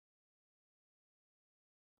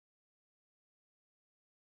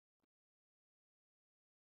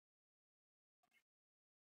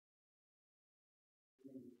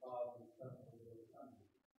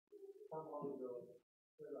Come, Holy Ghost,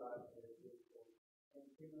 fill our faithful, and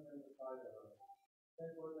kindle in the fire of us.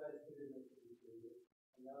 Send forth thy Spirit into the created,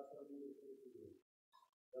 and thou shalt be the created.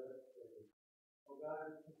 Let us pray. O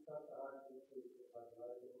God, who keeps up the hearts of the faithful by the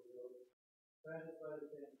light of the Holy Ghost, grant us by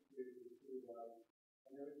the same Spirit to true life,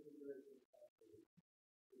 and every tribulation thankfully.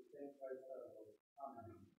 We thank Christ our Lord.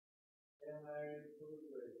 Amen. Hail Mary, full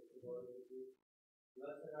of grace, the Lord is with thee.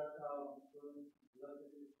 Blessed art thou amongst women, and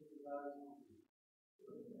blessed is the fruit of thy womb.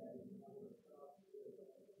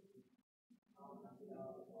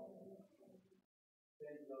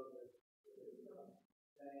 Saint Joseph,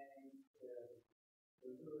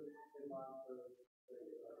 Saint Jesus, the Master,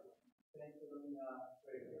 Saint Philomena,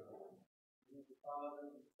 pray for us. In the Father,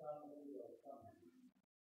 and the Son, and the Holy Ghost. Amen.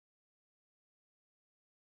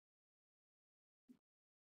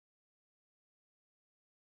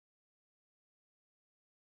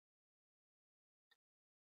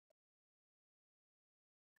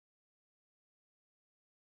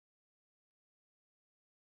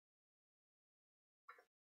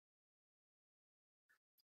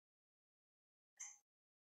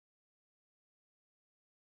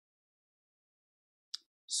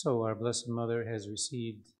 So our Blessed Mother has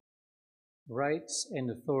received rights and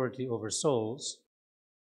authority over souls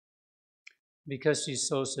because she's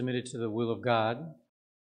so submitted to the will of God.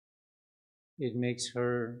 It makes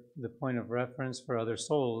her the point of reference for other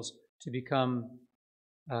souls to become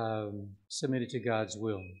submitted to God's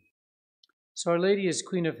will. So Our Lady is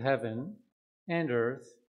Queen of Heaven and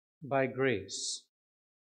Earth by grace.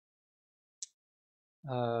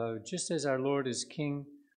 Just as our Lord is King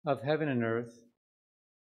of Heaven and Earth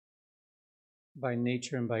by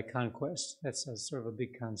nature and by conquest. That's sort of a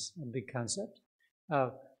big concept.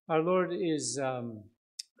 Our Lord is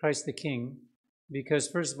Christ the King because,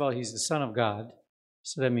 first of all, he's the Son of God.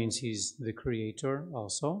 So that means he's the Creator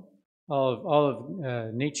also. All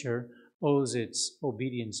of nature owes its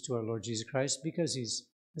obedience to our Lord Jesus Christ because he's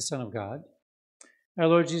the Son of God. Our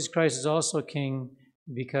Lord Jesus Christ is also King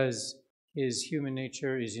because his human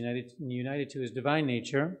nature is united to his divine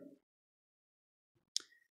nature.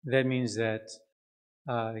 That means that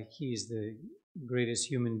he's the greatest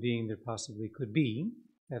human being there possibly could be.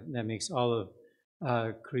 That makes all of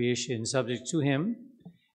creation subject to him.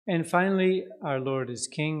 And finally, our Lord is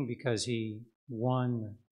King because he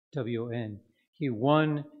won, W-O-N. He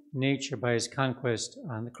won nature by his conquest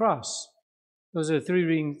on the cross. Those are three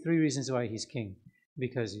reasons why he's King.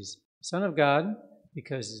 Because he's Son of God,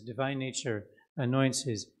 because his divine nature anoints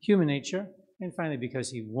his human nature, and finally because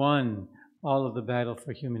he won all of the battle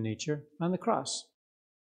for human nature on the cross.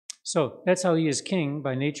 So that's how he is King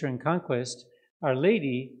by nature and conquest. Our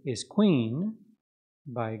Lady is Queen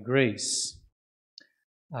by grace,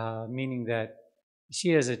 meaning that she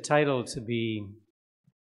has a title to be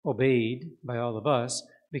obeyed by all of us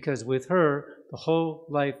because with her, the whole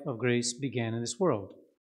life of grace began in this world.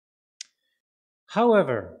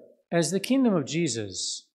 However, as the kingdom of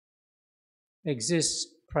Jesus exists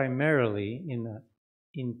primarily in the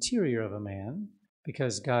interior of a man,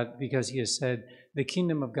 because he has said, the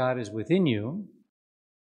kingdom of God is within you,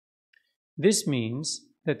 this means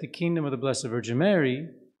that the kingdom of the Blessed Virgin Mary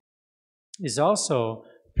is also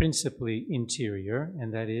principally interior,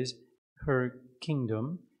 and that is, her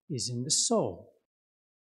kingdom is in the soul.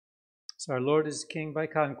 So our Lord is King by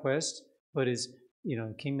conquest, but his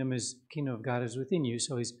kingdom of God is within you,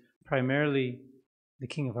 so he's primarily the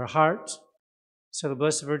King of our heart. So the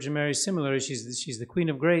Blessed Virgin Mary, similarly, she's the Queen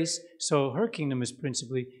of Grace, so her kingdom is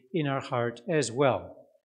principally in our heart as well.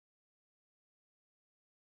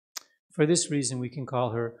 For this reason, we can call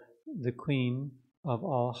her the Queen of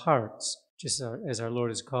all hearts, just as our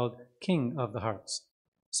Lord is called King of the hearts.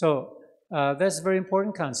 So that's a very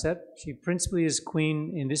important concept. She principally is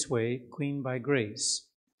Queen in this way, Queen by grace.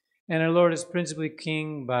 And our Lord is principally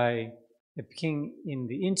King in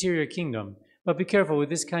the interior kingdom. But be careful with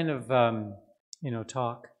this kind of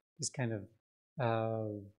talk, this kind of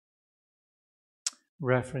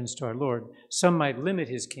reference to our Lord. Some might limit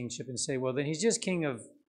his kingship and say, well, then he's just king of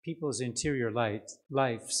people's interior lives,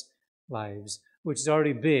 which is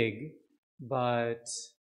already big, but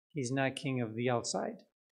he's not king of the outside.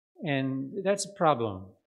 And that's a problem.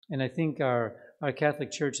 And I think our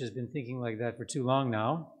Catholic Church has been thinking like that for too long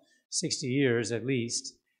now, 60 years at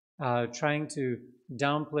least, trying to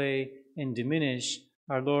downplay and diminish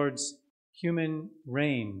our Lord's human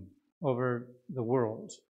reign over the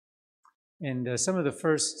world. And some of the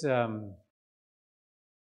first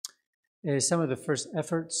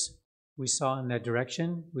efforts we saw in that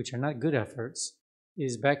direction, which are not good efforts,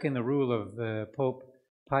 is back in the rule of Pope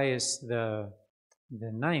Pius the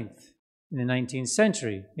Ninth in the 19th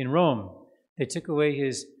century in Rome. They took away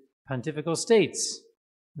his pontifical states,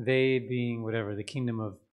 they being whatever, the Kingdom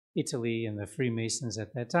of Italy and the Freemasons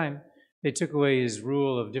at that time. They took away his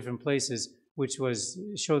rule of different places, which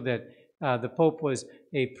showed that the Pope was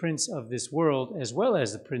a prince of this world as well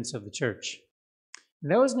as the prince of the church. And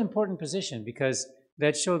that was an important position because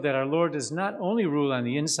that showed that our Lord does not only rule on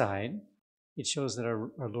the inside, it shows that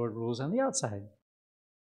our Lord rules on the outside.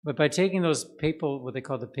 But by taking those what they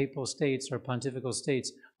call the papal states or pontifical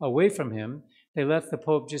states, away from him, they left the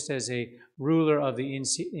Pope just as a ruler of the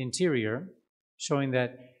interior, showing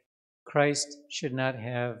that Christ should not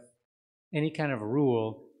have any kind of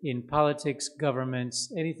rule in politics,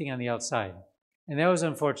 governments, anything on the outside. And that was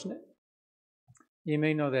unfortunate. You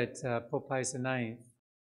may know that Pope Pius IX,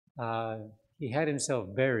 he had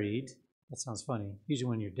himself buried. That sounds funny. Usually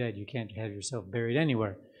when you're dead, you can't have yourself buried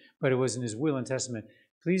anywhere. But it was in his will and testament.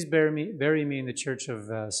 Please bury me in the church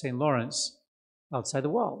of St. Lawrence outside the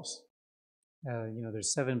walls.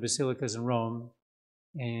 There's 7 basilicas in Rome,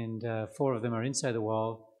 and 4 of them are inside the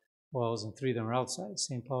walls, and 3 of them are outside.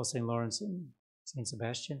 St. Paul, St. Lawrence, and St.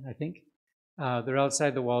 Sebastian, I think. They're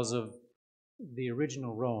outside the walls of the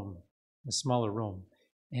original Rome, the smaller Rome.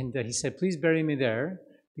 And he said, please bury me there,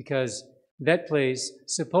 because that place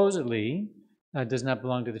supposedly does not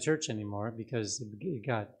belong to the church anymore because it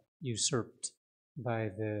got usurped by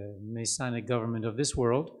the Masonic government of this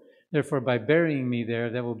world. Therefore, by burying me there,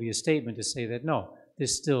 that will be a statement to say that, no,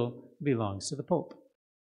 this still belongs to the Pope.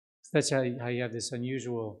 So that's how you have this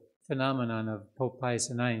unusual phenomenon of Pope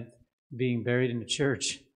Pius IX being buried in the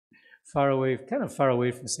church, kind of far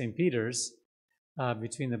away from St. Peter's,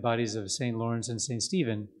 between the bodies of St. Lawrence and St.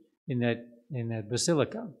 Stephen in that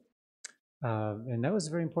basilica. And that was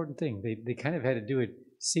a very important thing. They kind of had to do it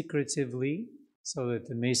secretively so that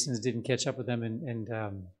the Masons didn't catch up with them and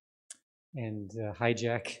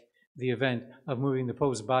hijack the event of moving the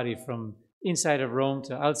Pope's body from inside of Rome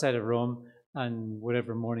to outside of Rome on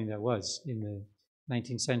whatever morning that was in the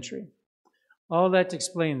 19th century. All that to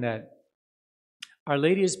explain that Our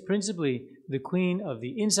Lady is principally the queen of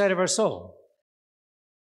the inside of our soul.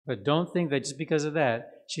 But don't think that just because of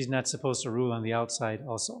that, she's not supposed to rule on the outside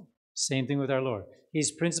also. Same thing with our Lord.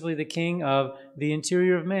 He's principally the king of the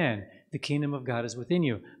interior of man. The kingdom of God is within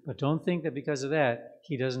you. But don't think that because of that,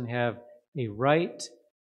 he doesn't have a right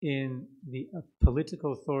in the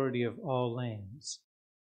political authority of all lands.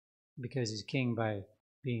 Because he's king by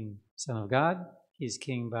being Son of God. He's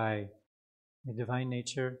king by the divine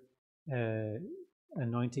nature,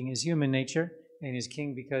 anointing his human nature. And he's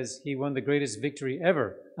king because he won the greatest victory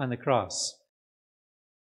ever on the cross.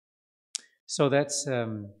 So that's,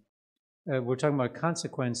 we're talking about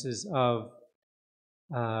consequences of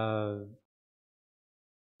the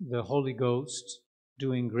Holy Ghost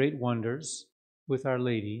doing great wonders with Our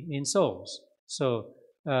Lady in souls. So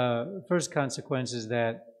first consequence is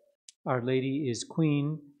that Our Lady is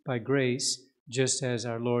queen by grace, just as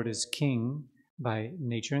our Lord is king by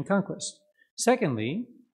nature and conquest. Secondly,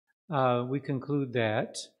 we conclude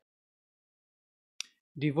that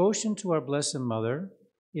devotion to our Blessed Mother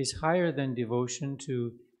is higher than devotion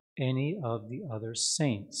to any of the other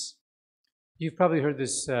saints. You've probably heard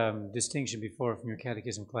this distinction before from your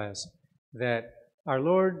catechism class, that our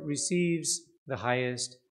Lord receives the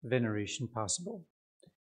highest veneration possible.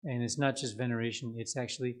 And it's not just veneration, it's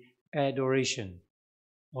actually adoration.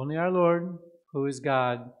 Only our Lord, who is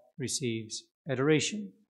God, receives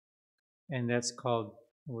adoration. And that's called,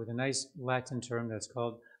 with a nice Latin term, that's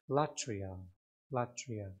called latria.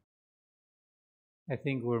 Latria. I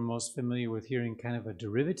think we're most familiar with hearing kind of a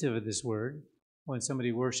derivative of this word. When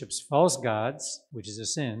somebody worships false gods, which is a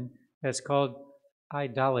sin, that's called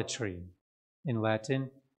idolatry. In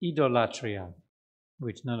Latin, idolatria,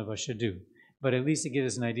 which none of us should do. But at least it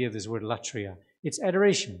gives us an idea of this word latria. It's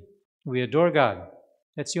adoration. We adore God.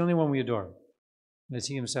 That's the only one we adore. That's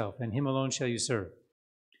He Himself, and Him alone shall you serve.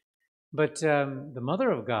 But the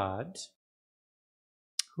Mother of God,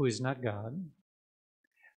 who is not God,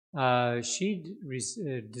 she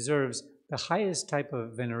deserves the highest type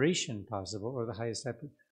of veneration possible, or the highest type of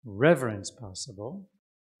reverence possible,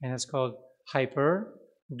 and it's called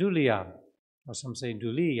hyperdulia, or some say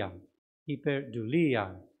dulia,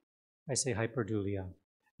 hyperdulia. I say hyperdulia.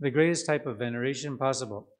 The greatest type of veneration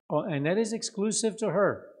possible. Oh, and that is exclusive to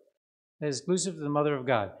her. That is exclusive to the Mother of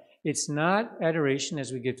God. It's not adoration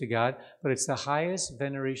as we give to God, but it's the highest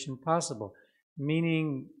veneration possible.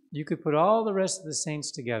 Meaning you could put all the rest of the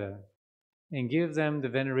saints together and give them the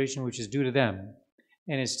veneration which is due to them,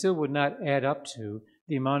 and it still would not add up to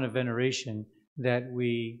the amount of veneration that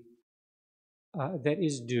that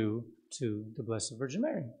is due to the Blessed Virgin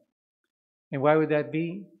Mary. And why would that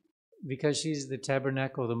be? Because she's the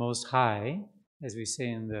tabernacle of the Most High, as we say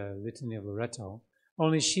in the Litany of Loreto.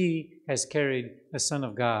 Only she has carried the Son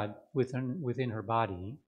of God within her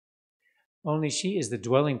body. Only she is the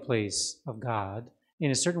dwelling place of God. In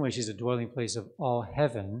a certain way, she's a dwelling place of all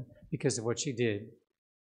heaven because of what she did.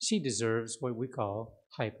 She deserves what we call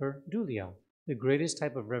hyperdulia, the greatest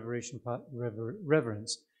type of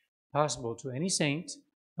reverence possible to any saint,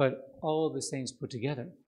 but all of the saints put together.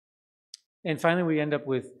 And finally, we end up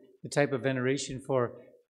with the type of veneration for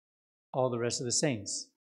all the rest of the saints.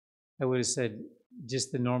 I would have said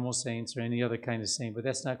just the normal saints or any other kind of saint, but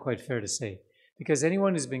that's not quite fair to say. Because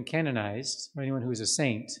anyone who's been canonized, or anyone who is a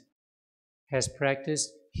saint, has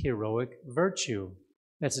practiced heroic virtue.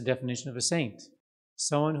 That's the definition of a saint.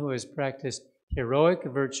 Someone who has practiced heroic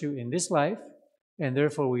virtue in this life, and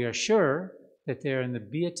therefore we are sure that they are in the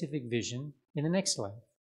beatific vision in the next life.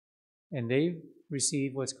 And they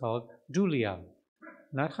receive what's called dulia.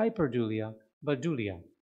 Not hyperdulia, but dulia.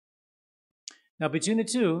 Now, between the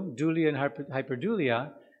two, dulia and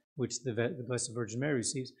hyperdulia, which the Blessed Virgin Mary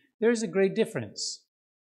receives, there's a great difference.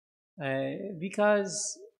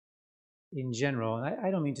 Because, in general, and I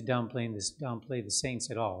don't mean to downplay the saints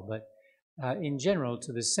at all, but in general,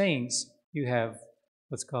 to the saints, you have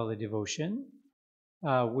what's called a devotion,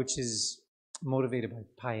 which is motivated by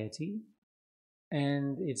piety,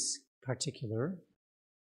 and it's particular,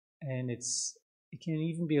 and it can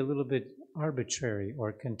even be a little bit arbitrary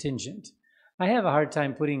or contingent. I have a hard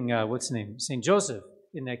time putting, St. Joseph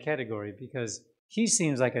in that category because he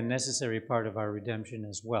seems like a necessary part of our redemption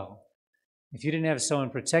as well. If you didn't have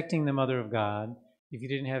someone protecting the Mother of God, if you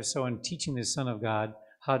didn't have someone teaching the Son of God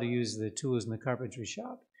how to use the tools in the carpentry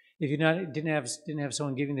shop, if you didn't have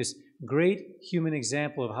someone giving this great human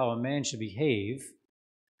example of how a man should behave,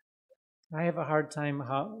 I have a hard time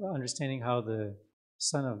understanding how the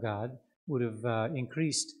Son of God would have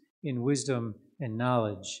increased in wisdom and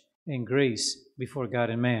knowledge and grace before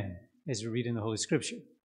God and man, as we read in the Holy Scripture.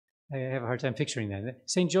 I have a hard time picturing that.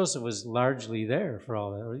 St. Joseph was largely there for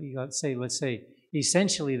all that, or let's say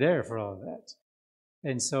essentially there for all of that.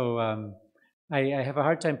 And so I have a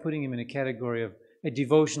hard time putting him in a category of a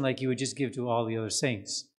devotion like you would just give to all the other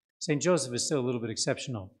saints. St. Joseph is still a little bit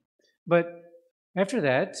exceptional. But after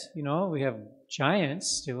that, we have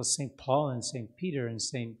giants, still St. Paul and St. Peter and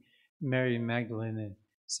St. Mary Magdalene and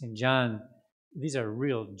St. John. These are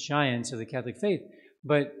real giants of the Catholic faith,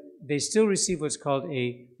 but they still receive what's called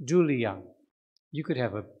a dulia. You could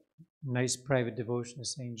have a nice private devotion to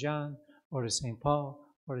St. John or to St. Paul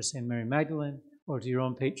or to St. Mary Magdalene or to your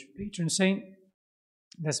own patron saint.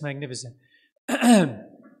 That's magnificent.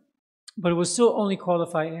 But it will still only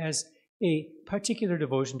qualify as a particular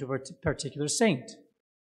devotion to a particular saint.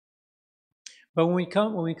 But when we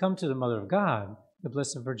come to the Mother of God, the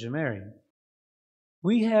Blessed Virgin Mary,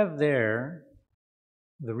 we have there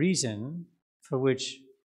the reason for which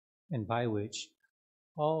and by which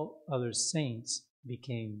all other saints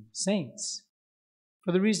became saints.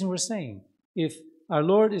 For the reason we're saying, if our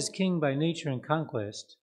Lord is king by nature and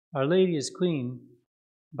conquest, Our Lady is queen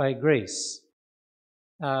by grace,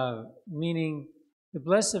 meaning the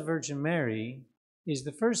Blessed Virgin Mary is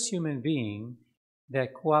the first human being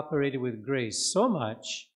that cooperated with grace so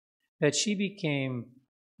much that she became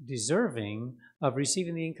deserving of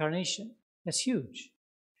receiving the incarnation. That's huge.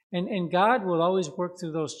 And God will always work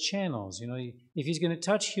through those channels. If he's going to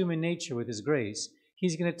touch human nature with his grace,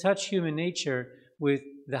 he's going to touch human nature with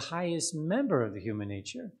the highest member of the human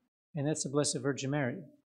nature, and that's the Blessed Virgin Mary.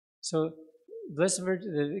 So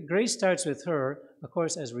the grace starts with her. Of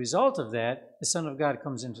course, as a result of that, the Son of God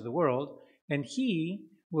comes into the world, and he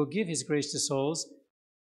will give his grace to souls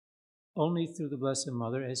only through the Blessed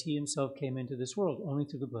Mother, as he himself came into this world, only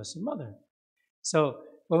through the Blessed Mother. So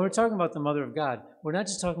when we're talking about the Mother of God, we're not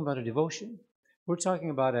just talking about a devotion. We're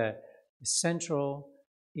talking about a central,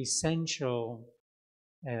 essential,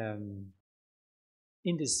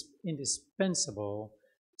 indispensable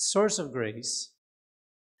source of grace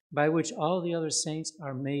by which all the other saints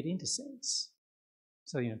are made into saints.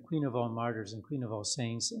 So, Queen of all martyrs and Queen of all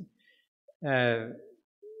saints.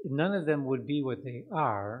 None of them would be what they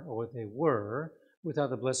are or what they were without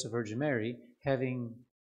the Blessed Virgin Mary having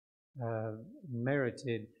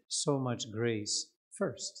merited so much grace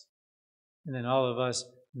first. And then all of us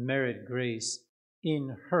merit grace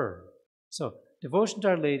in her. So devotion to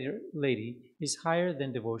Our Lady is higher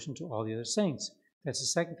than devotion to all the other saints. That's the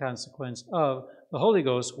second consequence of the Holy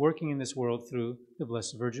Ghost working in this world through the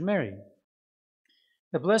Blessed Virgin Mary.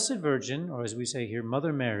 The Blessed Virgin, or as we say here,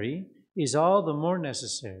 Mother Mary, is all the more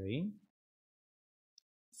necessary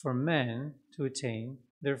for men to attain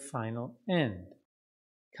their final end.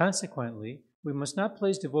 Consequently, we must not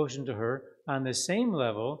place devotion to her on the same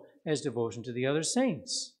level as devotion to the other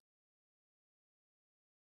saints.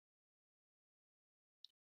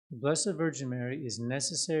 The Blessed Virgin Mary is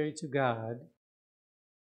necessary to God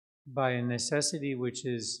by a necessity which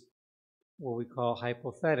is what we call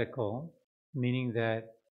hypothetical, meaning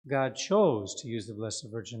that God chose to use the Blessed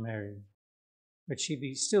Virgin Mary. But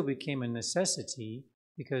she still became a necessity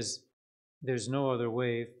because there's no other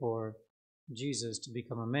way for Jesus to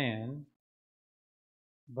become a man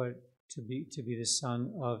but to be the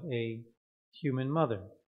son of a human mother.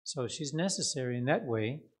 So she's necessary in that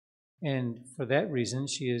way, and for that reason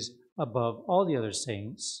she is above all the other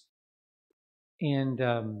saints. And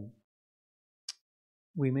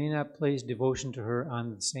we may not place devotion to her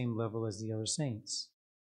on the same level as the other saints.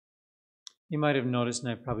 You might have noticed,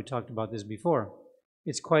 and I've probably talked about this before,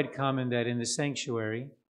 it's quite common that in the sanctuary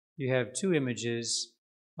you have two images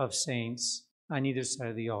of saints on either side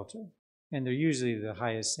of the altar, and they're usually the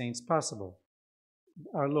highest saints possible.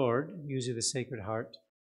 Our Lord, usually the Sacred Heart,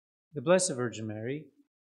 the Blessed Virgin Mary,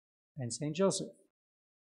 and Saint Joseph.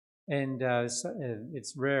 And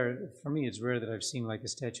it's rare, for me it's rare that I've seen like a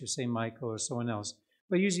statue of Saint Michael or someone else,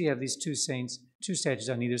 but usually you have these two saints, two statues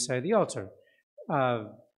on either side of the altar.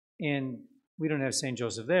 And we don't have Saint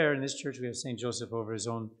Joseph there. In this church we have Saint Joseph over his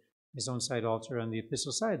own side altar on the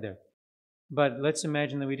epistle side there. But let's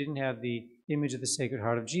imagine that we didn't have the image of the Sacred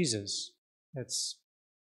Heart of Jesus. That's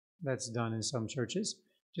done in some churches.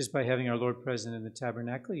 Just by having our Lord present in the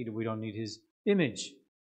tabernacle, we don't need his image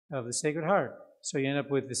of the Sacred Heart. So you end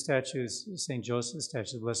up with the statues of St. Joseph, the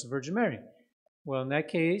statue of the Blessed Virgin Mary. Well, in that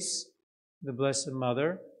case, the Blessed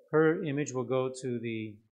Mother, her image will go to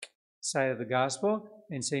the side of the Gospel,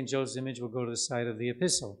 and St. Joseph's image will go to the side of the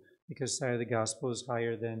Epistle, because the side of the Gospel is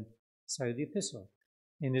higher than the side of the Epistle.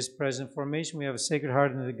 In this present formation, we have a Sacred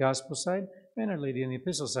Heart on the Gospel side and Our Lady on the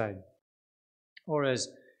Epistle side. Or as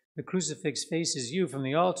the crucifix faces you from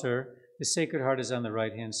the altar, the Sacred Heart is on the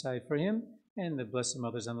right-hand side for him, and the Blessed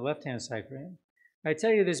Mother is on the left-hand side for him. I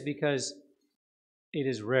tell you this because it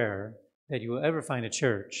is rare that you will ever find a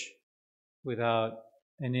church without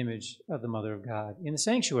an image of the Mother of God in the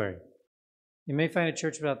sanctuary. You may find a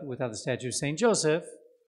church without the statue of St. Joseph,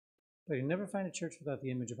 but you never find a church without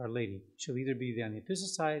the image of Our Lady. She'll either be on the epistle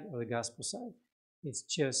side or the gospel side. It's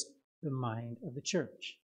just the mind of the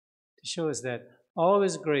church to show us that all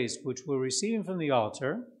this grace which we're receiving from the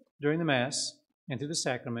altar during the Mass and through the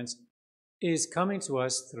sacraments is coming to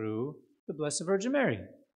us through the Blessed Virgin Mary.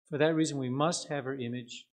 For that reason, we must have her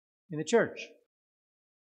image in the church.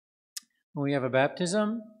 When we have a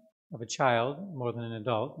baptism of a child, more than an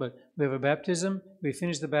adult, but we have a baptism, we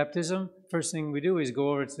finish the baptism, first thing we do is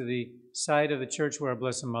go over to the side of the church where our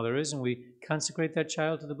Blessed Mother is, and we consecrate that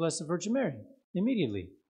child to the Blessed Virgin Mary immediately.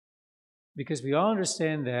 Because we all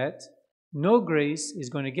understand that no grace is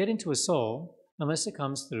going to get into a soul unless it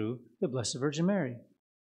comes through the Blessed Virgin Mary.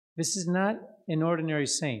 This is not an ordinary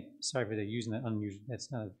saint. Sorry for that, using that unusual. That's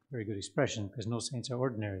not a very good expression because no saints are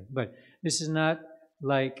ordinary. But this is not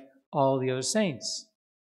like all the other saints.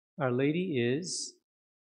 Our Lady is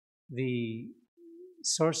the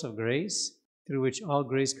source of grace through which all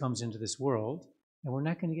grace comes into this world, and we're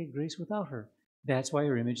not going to get grace without her. That's why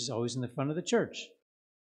her image is always in the front of the church.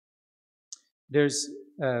 There's,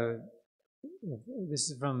 this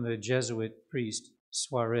is from the Jesuit priest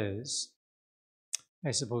Suarez.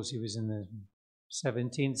 I suppose he was in the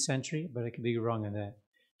 17th century, but I could be wrong on that.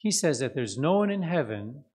 He says that there's no one in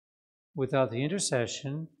heaven without the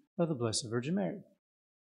intercession of the Blessed Virgin Mary.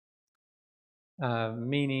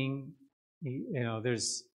 Meaning,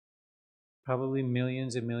 there's probably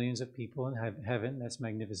millions and millions of people in heaven. That's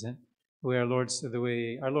magnificent. The way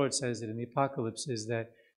our Lord says it in the Apocalypse is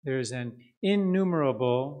that there's an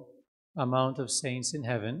innumerable amount of saints in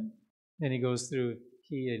heaven. Then he goes through,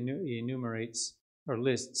 he enumerates or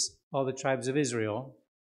lists all the tribes of Israel,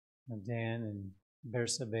 Dan and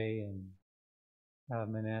Bersabeh and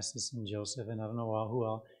Manasseh and Joseph and I don't know who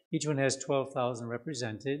all. Each one has 12,000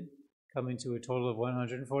 represented, coming to a total of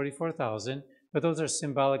 144,000. But those are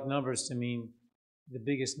symbolic numbers to mean the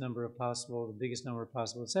biggest number possible,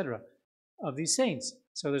 etc., of these saints.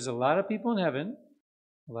 So there's a lot of people in heaven,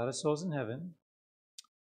 a lot of souls in heaven.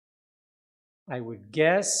 I would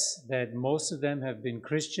guess that most of them have been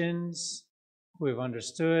Christians who have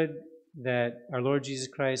understood that our Lord Jesus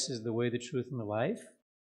Christ is the way, the truth, and the life.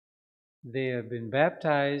 They have been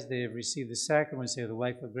baptized. They have received the sacraments. They have the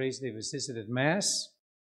life of grace. They've assisted at Mass,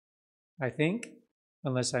 I think,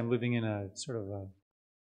 unless I'm living in a sort of a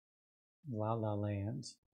la-la land,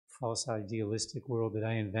 false idealistic world that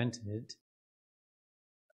I invented.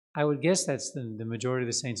 I would guess that's the majority of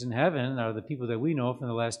the saints in heaven are the people that we know from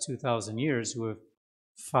the last 2,000 years who have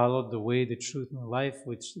followed the way, the truth, and the life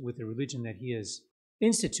with the religion that he has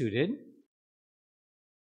instituted.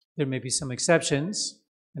 There may be some exceptions,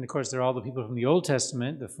 and of course there are all the people from the Old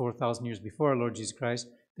Testament, the 4,000 years before our Lord Jesus Christ.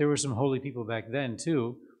 There were some holy people back then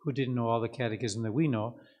too who didn't know all the catechism that we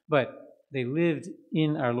know, but they lived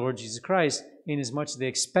in our Lord Jesus Christ inasmuch as they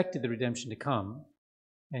expected the redemption to come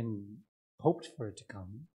and hoped for it to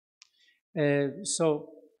come.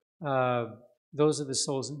 Those are the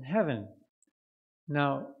souls in heaven.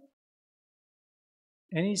 Now,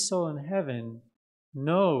 any soul in heaven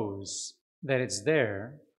knows that it's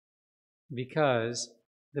there because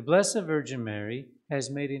the Blessed Virgin Mary has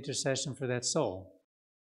made intercession for that soul.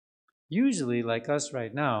 Usually, like us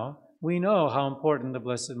right now, we know how important the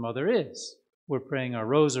Blessed Mother is. We're praying our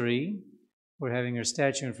rosary, we're having her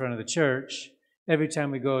statue in front of the church. Every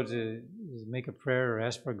time we go to make a prayer or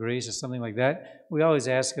ask for grace or something like that, we always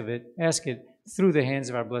ask it through the hands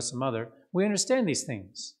of our Blessed Mother. We understand these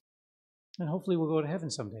things. And hopefully we'll go to heaven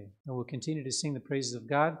someday. And we'll continue to sing the praises of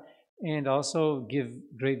God and also give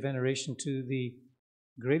great veneration to the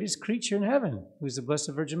greatest creature in heaven, who's the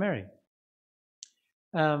Blessed Virgin Mary.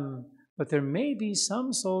 But there may be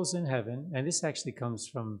some souls in heaven, and this actually comes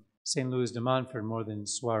from St. Louis de Montfort more than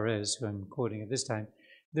Suarez, who I'm quoting at this time.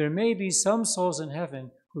 There may be some souls in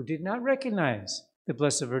heaven who did not recognize the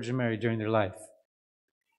Blessed Virgin Mary during their life,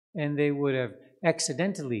 and they would have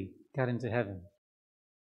accidentally got into heaven.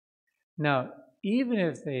 Now, even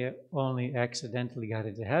if they only accidentally got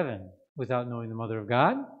into heaven without knowing the Mother of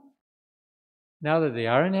God, now that they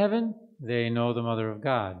are in heaven, they know the Mother of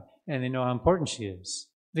God, and they know how important she is,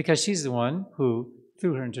 because she's the one who,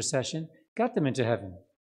 through her intercession, got them into heaven.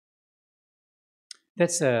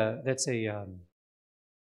 That's a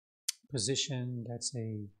position, that's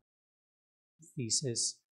a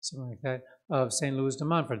thesis, something like that, of St. Louis de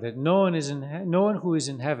Montfort, that no one who is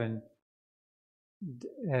in heaven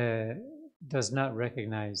does not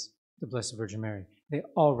recognize the Blessed Virgin Mary. They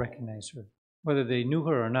all recognize her, whether they knew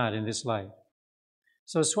her or not in this life.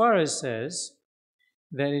 So Suarez says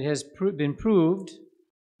that it has been proven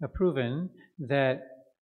that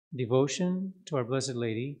devotion to our Blessed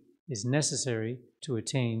Lady is necessary to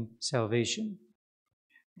attain salvation,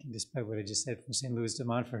 despite what I just said from St. Louis de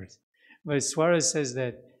Montfort. But Suarez says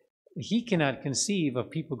that he cannot conceive of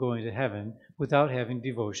people going to heaven without having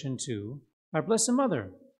devotion to our Blessed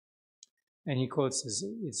Mother. And he quotes this,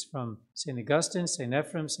 it's from St. Augustine, St.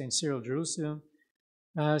 Ephraim, St. Cyril of Jerusalem,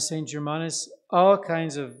 St. Germanus. All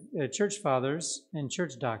kinds of church fathers and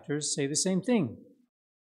church doctors say the same thing.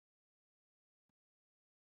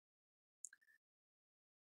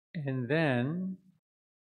 And then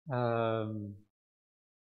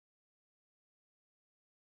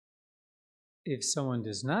if someone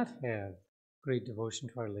does not have great devotion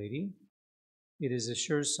to Our Lady, it is a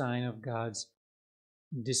sure sign of God's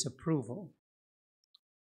disapproval.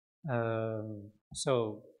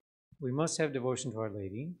 So we must have devotion to Our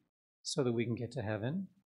Lady so that we can get to heaven.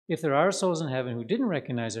 If there are souls in heaven who didn't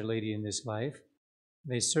recognize Our Lady in this life,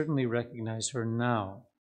 they certainly recognize her now.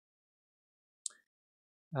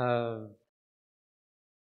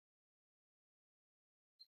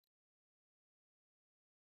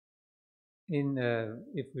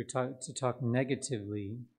 If we talk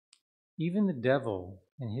negatively, even the devil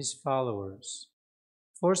and his followers,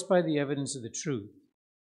 forced by the evidence of the truth,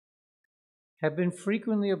 have been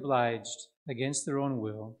frequently obliged, against their own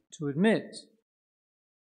will, to admit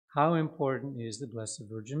how important is the Blessed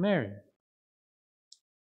Virgin Mary.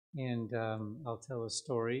 And I'll tell a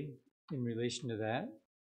story in relation to that.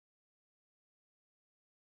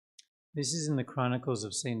 This is in the Chronicles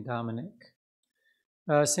of St. Dominic.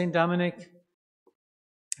 St. Dominic,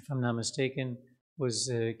 if I'm not mistaken,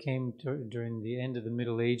 came during the end of the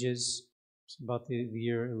Middle Ages. It's about the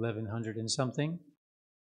year 1100 and something.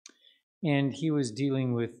 And he was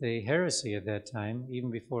dealing with a heresy at that time,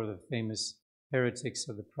 even before the famous heretics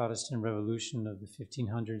of the Protestant Revolution of the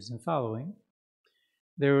 1500s and following.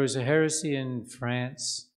 There was a heresy in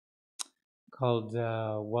France called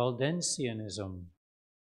Waldensianism.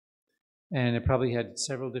 And it probably had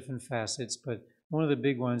several different facets, but one of the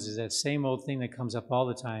big ones is that same old thing that comes up all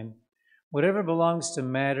the time. Whatever belongs to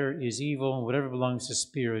matter is evil, and whatever belongs to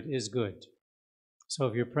spirit is good. So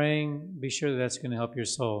if you're praying, be sure that's going to help your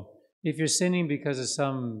soul. If you're sinning because of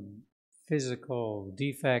some physical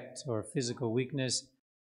defect or physical weakness,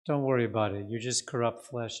 don't worry about it. You're just corrupt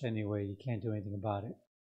flesh anyway. You can't do anything about it.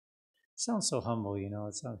 It sounds so humble, you know.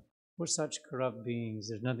 We're such corrupt beings.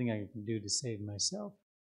 There's nothing I can do to save myself.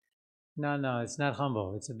 No, it's not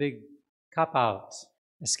humble. It's a big cop-out,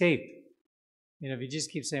 escape. You know, if you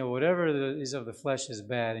just keep saying, well, whatever is of the flesh is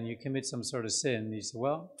bad, and you commit some sort of sin, you say,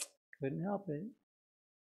 well, couldn't help it.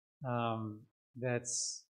 Um,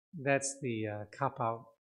 that's that's the cop out,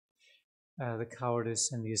 the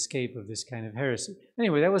cowardice, and the escape of this kind of heresy.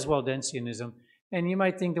 Anyway, that was Waldensianism. And you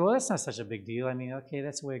might think, well, that's not such a big deal. I mean, okay,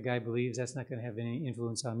 that's the way a guy believes. That's not going to have any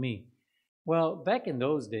influence on me. Well, back in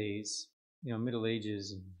those days, Middle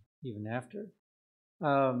Ages and even after,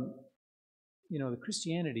 um, the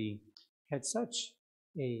Christianity had such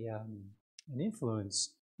an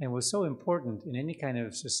influence and was so important in any kind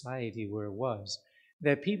of society where it was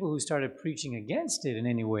that people who started preaching against it in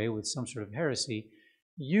any way with some sort of heresy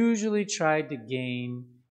usually tried to gain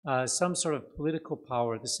some sort of political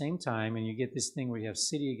power at the same time, and you get this thing where you have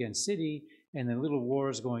city against city, and then little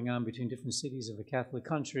wars going on between different cities of a Catholic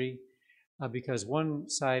country, because one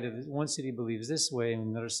city believes this way and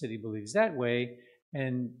another city believes that way,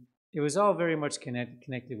 and it was all very much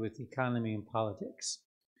connected with economy and politics.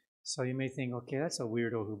 So you may think, okay, that's a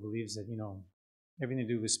weirdo who believes that everything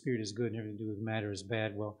to do with spirit is good and everything to do with matter is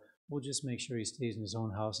bad. Well, we'll just make sure he stays in his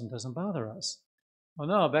own house and doesn't bother us. Well,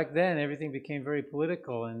 no, back then everything became very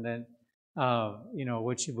political, and then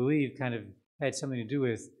what you believe kind of had something to do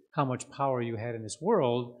with how much power you had in this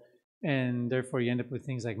world, and therefore you end up with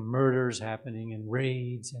things like murders happening and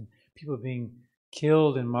raids and people being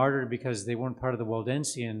killed and martyred because they weren't part of the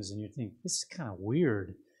Waldensians, and you think this is kind of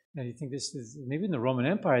weird. And you think this is maybe in the Roman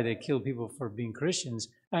Empire they killed people for being Christians.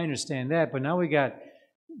 I understand that, but now we got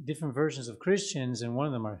different versions of Christians, and one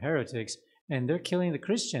of them are heretics, and they're killing the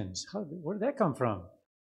Christians. Where did that come from?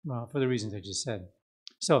 Well, for the reasons I just said.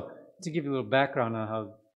 So, to give you a little background on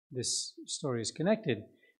how this story is connected,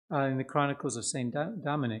 in the Chronicles of Saint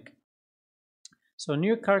Dominic. So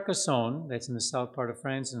near Carcassonne, that's in the south part of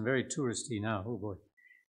France and very touristy now, oh boy.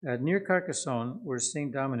 Near Carcassonne, where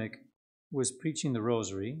Saint Dominic was preaching the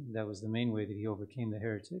rosary, that was the main way that he overcame the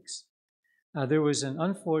heretics, there was an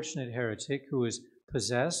unfortunate heretic who was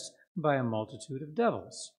possessed by a multitude of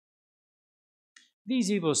devils.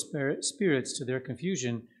 These evil spirits, to their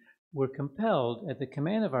confusion, were compelled at the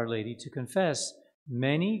command of Our Lady to confess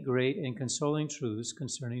many great and consoling truths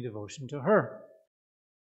concerning devotion to her.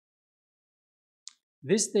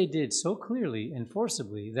 This they did so clearly and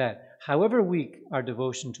forcibly that, however weak our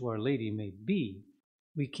devotion to Our Lady may be,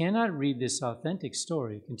 we cannot read this authentic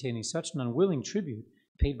story containing such an unwilling tribute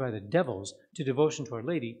paid by the devils to devotion to Our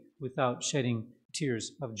Lady without shedding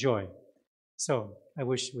tears of joy. So I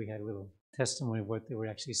wish we had a little testimony of what they were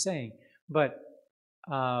actually saying. But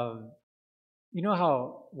you know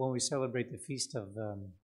how when we celebrate the feast of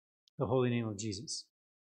the Holy Name of Jesus,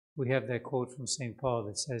 we have that quote from St. Paul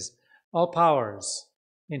that says, all powers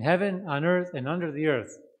in heaven, on earth, and under the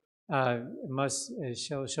earth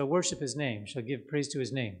shall worship his name, shall give praise to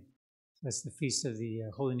his name. That's the feast of the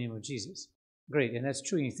Holy Name of Jesus. Great, and that's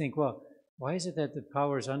true. And you think, well, why is it that the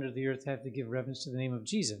powers under the earth have to give reverence to the name of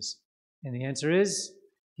Jesus? And the answer is,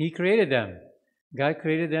 he created them. God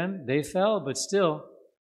created them. They fell, but still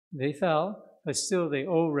they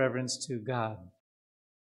owe reverence to God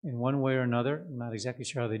in one way or another. I'm not exactly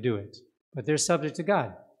sure how they do it, but they're subject to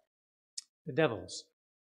God. The devils.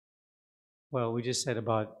 Well, we just said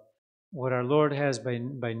about what our Lord has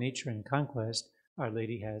by nature and conquest, Our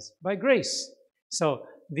Lady has by grace. So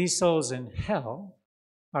these souls in hell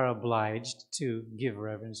are obliged to give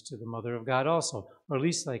reverence to the Mother of God also, or at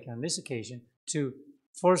least like on this occasion, to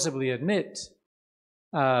forcibly admit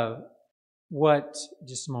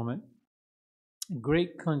just a moment,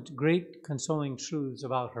 great consoling truths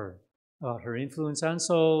about her influence on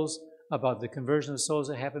souls, about the conversion of souls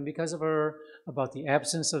that happened because of her, about the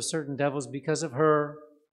absence of certain devils because of her.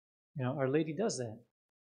 Our Lady does that.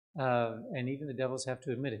 And even the devils have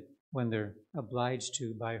to admit it when they're obliged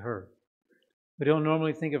to by her. We don't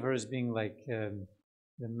normally think of her as being like the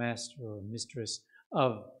master or mistress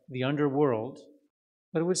of the underworld,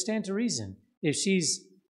 but it would stand to reason. If she's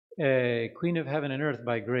Queen of heaven and earth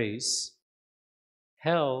by grace,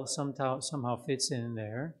 hell somehow fits in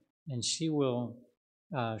there, and she will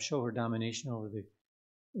show her domination over the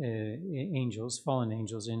angels, fallen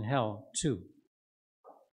angels in hell too.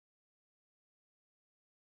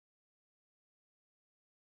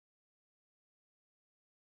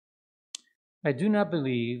 I do not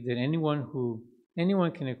believe that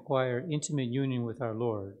anyone can acquire intimate union with our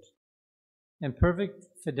Lord and perfect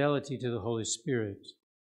fidelity to the Holy Spirit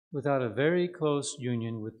without a very close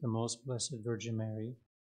union with the Most Blessed Virgin Mary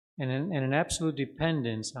and an absolute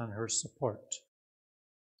dependence on her support.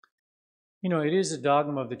 It is a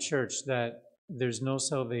dogma of the Church that there's no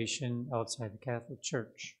salvation outside the Catholic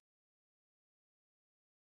Church.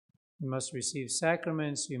 You must receive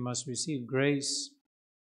sacraments, you must receive grace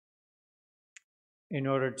in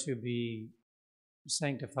order to be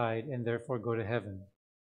sanctified and therefore go to heaven.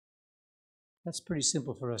 That's pretty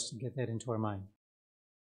simple for us to get that into our mind.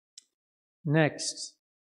 Next,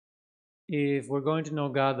 if we're going to know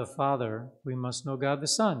God the Father, we must know God the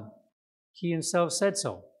Son. He himself said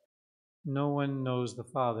so. No one knows the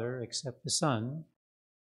Father except the Son,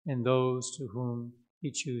 and those to whom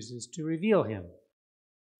he chooses to reveal him.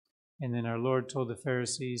 And then our Lord told the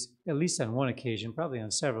Pharisees, at least on one occasion, probably on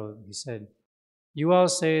several, he said, "You all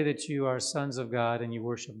say that you are sons of God and you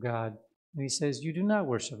worship God." And he says, "You do not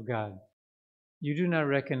worship God. You do not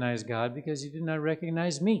recognize God because you do not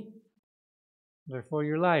recognize me. Therefore,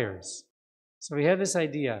 you're liars." So we have this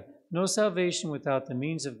idea, no salvation without the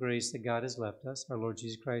means of grace that God has left us, our Lord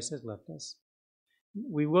Jesus Christ has left us.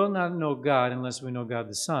 We will not know God unless we know God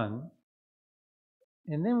the Son.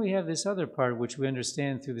 And then we have this other part, which we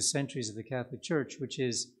understand through the centuries of the Catholic Church, which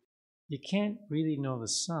is you can't really know the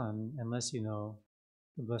Son unless you know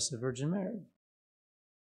the Blessed Virgin Mary.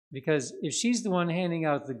 Because if she's the one handing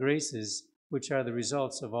out the graces, which are the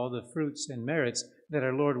results of all the fruits and merits that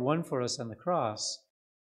our Lord won for us on the cross,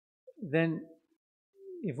 then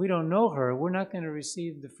if we don't know her, we're not going to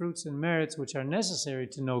receive the fruits and merits which are necessary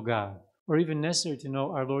to know God, or even necessary to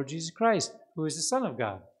know our Lord Jesus Christ, who is the Son of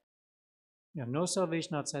God. You have no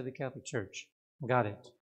salvation outside the Catholic Church. Got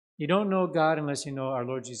it. You don't know God unless you know our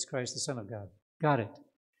Lord Jesus Christ, the Son of God. Got it.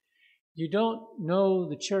 You don't know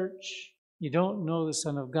the Church, you don't know the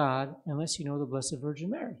Son of God unless you know the Blessed Virgin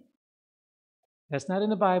Mary. That's not in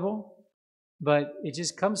the Bible, but it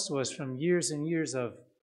just comes to us from years and years of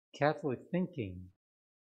Catholic thinking.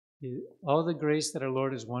 All the grace that our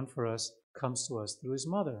Lord has won for us comes to us through his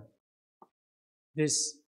mother.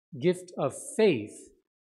 This gift of faith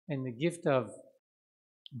and the gift of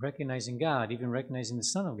recognizing God, even recognizing the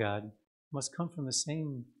Son of God, must come from the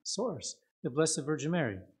same source, the Blessed Virgin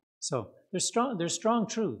Mary. So there's strong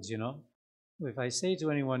truths, you know. If I say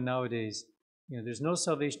to anyone nowadays, you know, there's no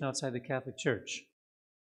salvation outside the Catholic Church,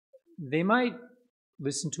 they might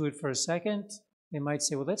listen to it for a second. They might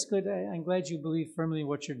say, well, that's good. I'm glad you believe firmly in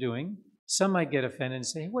what you're doing. Some might get offended and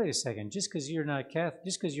say, hey, wait a second, just because you're not Catholic,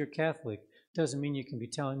 just because you're Catholic doesn't mean you can be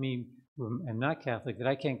telling me who am not Catholic that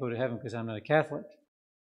I can't go to heaven because I'm not a Catholic.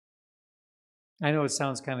 I know it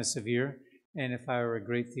sounds kind of severe, and if I were a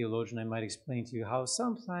great theologian, I might explain to you how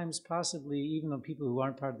sometimes, possibly, even though people who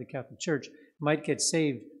aren't part of the Catholic Church might get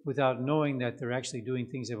saved without knowing that they're actually doing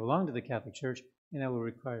things that belong to the Catholic Church, and that will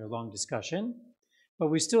require a long discussion. But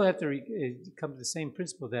we still have to come to the same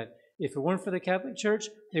principle that if it weren't for the Catholic Church,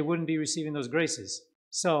 they wouldn't be receiving those graces.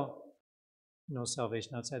 So, no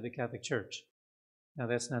salvation outside the Catholic Church. Now,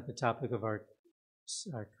 that's not the topic of our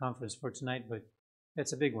conference for tonight, but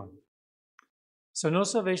that's a big one. So, no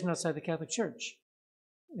salvation outside the Catholic Church.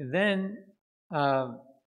 And then,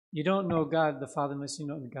 you don't know God the Father unless you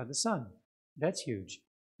know God the Son. That's huge.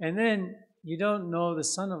 And then, you don't know the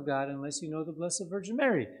Son of God unless you know the Blessed Virgin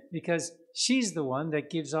Mary, because she's the one that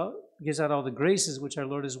gives out all the graces which our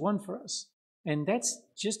Lord has won for us. And that's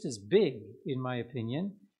just as big, in my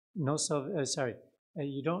opinion. You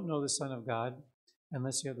don't know the Son of God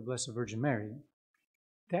unless you have the Blessed Virgin Mary.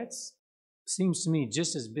 That seems to me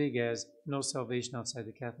just as big as no salvation outside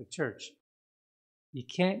the Catholic Church. You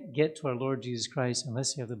can't get to our Lord Jesus Christ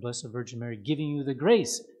unless you have the Blessed Virgin Mary giving you the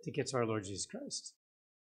grace to get to our Lord Jesus Christ.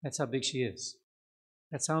 That's how big she is.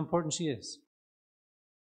 That's how important she is.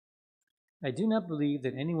 I do not believe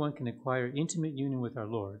that anyone can acquire intimate union with our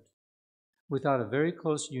Lord without a very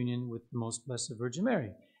close union with the Most Blessed Virgin Mary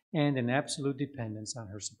and an absolute dependence on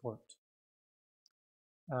her support.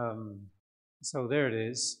 So there it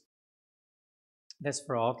is. That's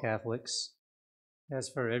for all Catholics. That's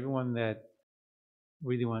for everyone that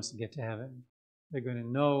really wants to get to heaven. They're going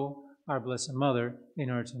to know our Blessed Mother in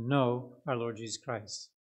order to know our Lord Jesus Christ.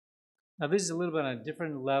 Now, this is a little bit on a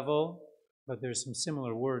different level, but there's some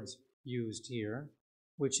similar words used here,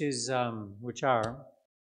 which are,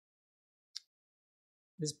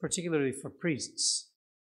 this is particularly for priests.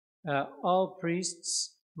 All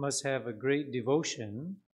priests must have a great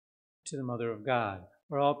devotion to the Mother of God,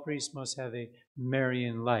 or all priests must have a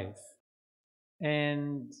Marian life.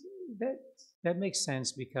 And that makes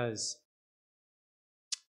sense because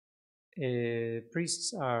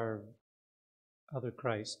priests are other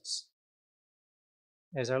Christs.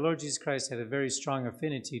 As our Lord Jesus Christ had a very strong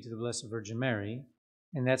affinity to the Blessed Virgin Mary,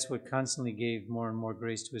 and that's what constantly gave more and more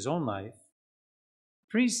grace to his own life,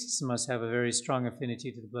 priests must have a very strong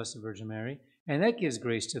affinity to the Blessed Virgin Mary, and that gives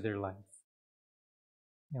grace to their life.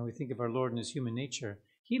 And we think of our Lord in his human nature.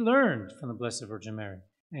 He learned from the Blessed Virgin Mary,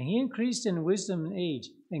 and he increased in wisdom and age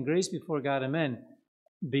and grace before God and men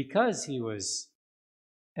because he was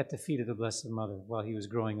at the feet of the Blessed Mother while he was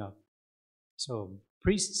growing up. So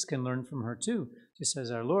priests can learn from her too, just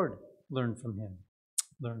as our Lord learn from him,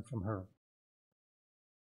 learn from her.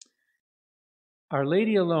 Our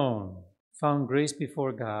Lady alone found grace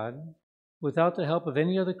before God without the help of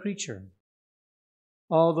any other creature.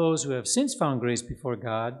 All those who have since found grace before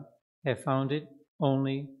God have found it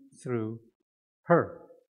only through her.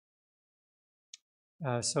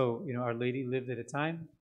 So, Our Lady lived at a time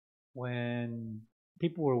when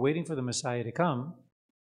people were waiting for the Messiah to come,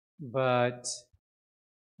 but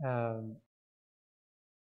the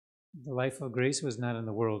life of grace was not in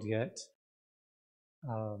the world yet.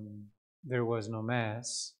 There was no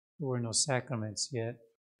Mass. There were no sacraments yet.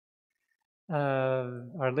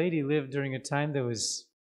 Our Lady lived during a time that was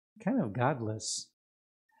kind of godless.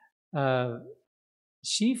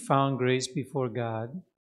 She found grace before God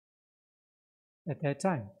at that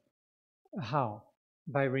time. How?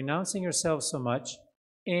 By renouncing herself so much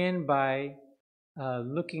and by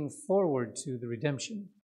looking forward to the redemption.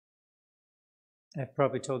 I've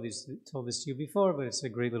probably told this to you before, but it's a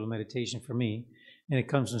great little meditation for me, and it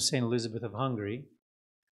comes from St. Elizabeth of Hungary.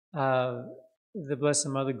 The Blessed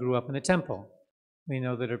Mother grew up in the temple. We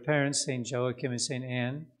know that her parents, St. Joachim and St.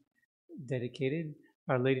 Anne, dedicated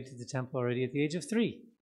Our Lady to the temple already at the age of 3.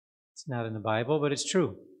 It's not in the Bible, but it's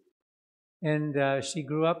true. And she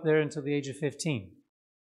grew up there until the age of 15.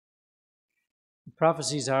 The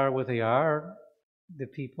prophecies are what they are. The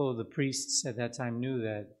people, the priests at that time knew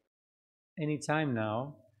that any time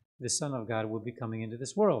now, the Son of God would be coming into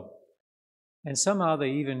this world. And somehow they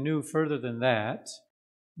even knew further than that.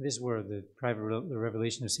 This is where the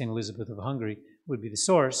revelation of St. Elizabeth of Hungary would be the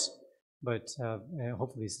source, but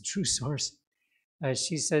hopefully it's the true source.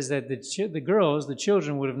 She says that the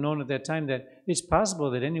children would have known at that time that it's possible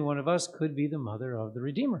that any one of us could be the mother of the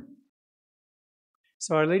Redeemer.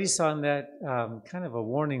 So Our Lady saw in that kind of a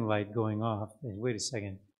warning light going off. Wait a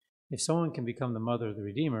second. If someone can become the mother of the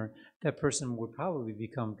Redeemer, that person would probably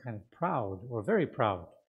become kind of proud or very proud.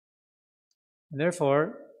 And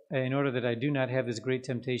therefore, in order that I do not have this great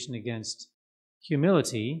temptation against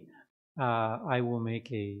humility, I will make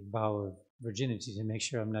a vow of virginity to make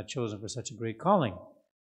sure I'm not chosen for such a great calling.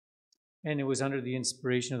 And it was under the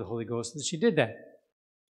inspiration of the Holy Ghost that she did that.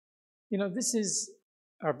 This is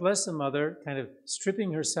our Blessed Mother kind of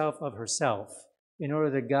stripping herself of herself in order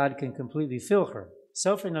that God can completely fill her.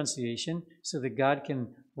 Self-renunciation so that God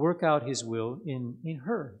can work out His will in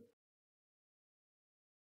her.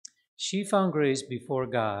 She found grace before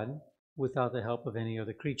God without the help of any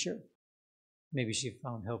other creature. Maybe she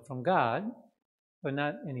found help from God, but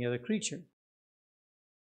not any other creature.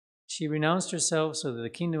 She renounced herself so that the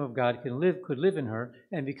kingdom of God could live in her,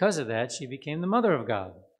 and because of that, she became the mother of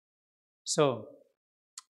God. So,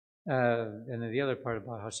 and then the other part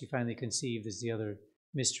about how she finally conceived is the other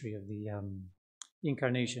mystery of the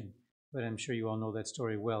incarnation. But I'm sure you all know that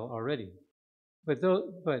story well already. But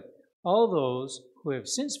all those who have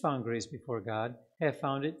since found grace before God have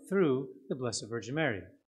found it through the Blessed Virgin Mary.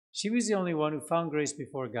 She was the only one who found grace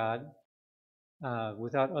before God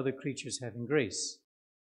without other creatures having grace.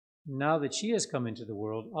 Now that she has come into the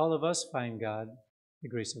world, all of us find God, the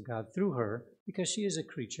grace of God, through her, because she is a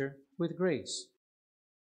creature with grace.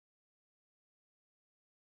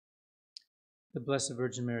 The Blessed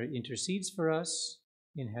Virgin Mary intercedes for us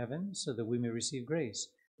in heaven so that we may receive grace.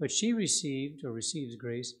 But she received or receives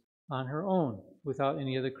grace on her own, without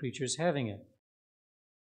any other creatures having it.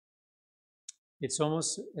 It's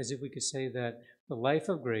almost as if we could say that the life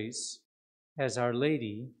of grace has Our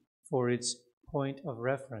Lady for its point of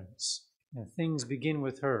reference, and things begin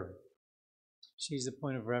with her. She's the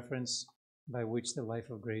point of reference by which the life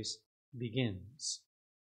of grace begins.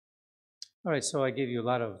 All right, so I gave you a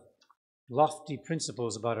lot of lofty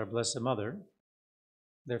principles about our Blessed Mother.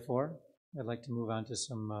 Therefore, I'd like to move on to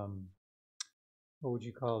some, what would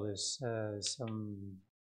you call this? Some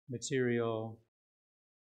material,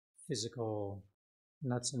 physical,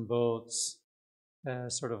 nuts and bolts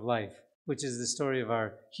sort of life, which is the story of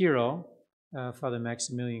our hero, Father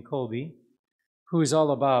Maximilian Kolbe, who is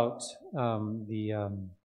all about the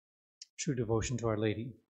true devotion to Our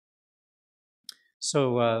Lady.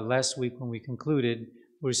 So last week when we concluded,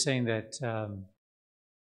 we were saying that,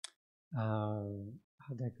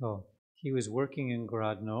 how'd that go? He was working in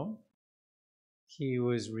Grodno. He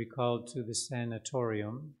was recalled to the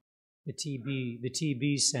sanatorium, the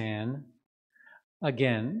TB san,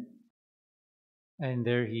 again, and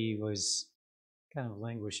there he was kind of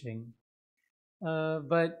languishing.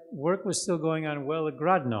 But work was still going on well at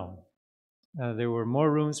Grodno. There were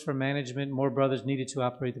more rooms for management, more brothers needed to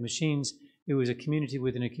operate the machines. It was a community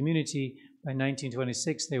within a community. By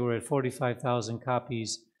 1926, they were at 45,000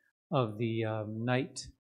 copies of the Night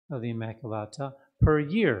of the Immaculata per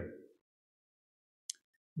year.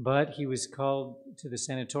 But he was called to the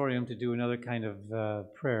sanatorium to do another kind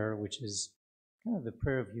of prayer, which is kind of the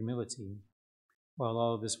prayer of humility, while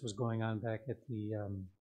all of this was going on back at the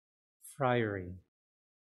friary.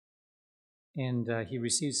 And he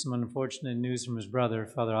received some unfortunate news from his brother,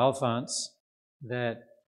 Father Alphonse, that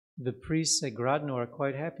the priests at Grodno are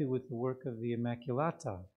quite happy with the work of the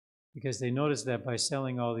Immaculata, because they noticed that by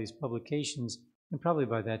selling all these publications, and probably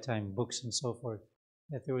by that time books and so forth,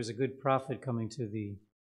 that there was a good profit coming to the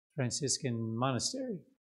Franciscan monastery,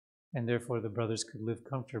 and therefore the brothers could live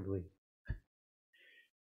comfortably.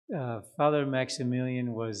 Father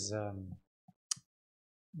Maximilian was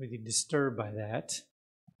really disturbed by that,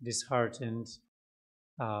 disheartened,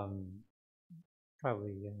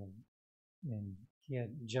 probably, and he had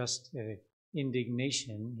just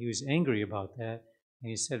indignation. He was angry about that, and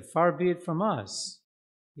he said, "Far be it from us."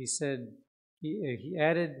 He said, he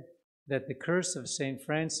added that the curse of St.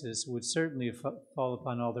 Francis would certainly fall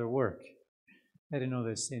upon all their work. I didn't know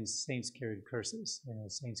that saints carried curses. You know,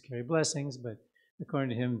 saints carry blessings, but according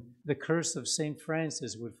to him, the curse of St.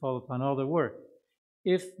 Francis would fall upon all their work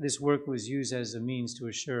if this work was used as a means to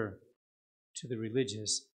assure to the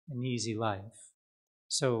religious an easy life.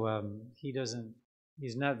 So he was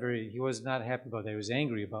not happy about that. He was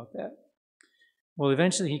angry about that. Well,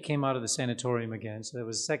 eventually he came out of the sanatorium again. So that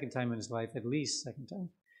was the second time in his life, at least second time.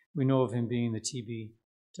 We know of him being in the TB,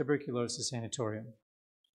 tuberculosis sanatorium.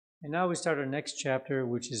 And now we start our next chapter,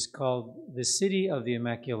 which is called The City of the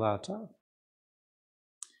Immaculata.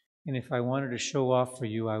 And if I wanted to show off for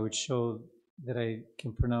you, I would show that I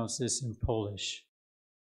can pronounce this in Polish,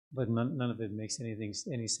 but none of it makes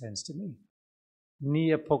any sense to me.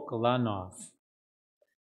 Niepokalanów.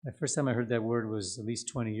 The first time I heard that word was at least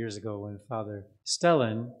 20 years ago when Father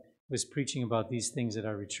Stellan was preaching about these things at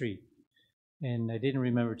our retreat. And I didn't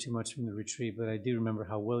remember too much from the retreat, but I do remember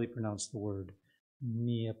how well he pronounced the word,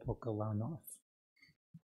 Niepokalanów.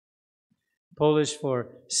 Polish for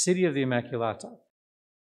City of the Immaculata.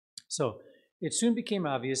 So it soon became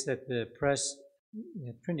obvious that the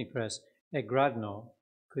printing press at Grodno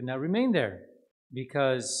could not remain there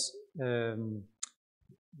because the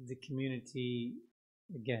community,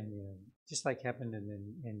 again, just like happened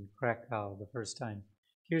in Krakow the first time.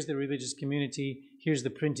 Here's the religious community, here's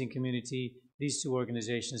the printing community. These two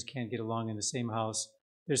organizations can't get along in the same house.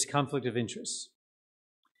 There's conflict of interest.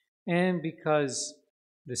 And because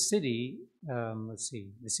the city, the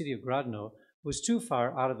city of Grodno was too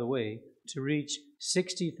far out of the way to reach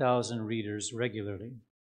 60,000 readers regularly.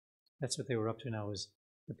 That's what they were up to now, was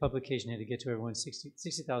the publication had to get to everyone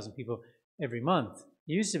 60,000 people every month.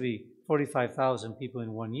 It used to be 45,000 people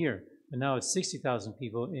in 1 year, but now it's 60,000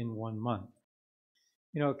 people in 1 month.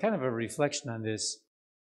 You know, kind of a reflection on this,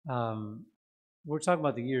 we're talking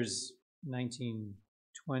about the years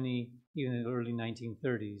 1920, even in the early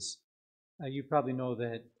 1930s. You probably know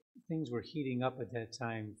that things were heating up at that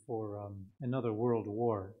time for another world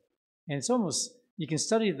war. And it's almost, you can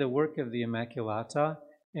study the work of the Immaculata,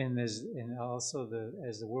 and also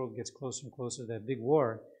as the world gets closer and closer to that big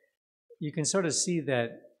war, you can sort of see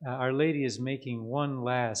that Our Lady is making one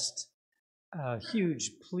last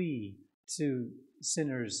huge plea to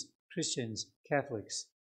sinners, Christians, Catholics.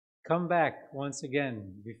 Come back once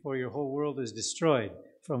again before your whole world is destroyed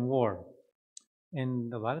from war.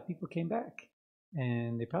 And a lot of people came back.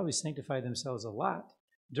 And they probably sanctified themselves a lot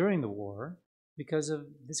during the war because of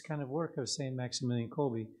this kind of work of St. Maximilian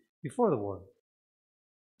Kolbe before the war.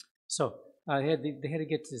 So they had to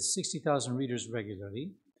get to 60,000 readers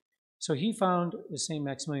regularly. So St.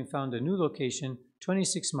 Maximilian found a new location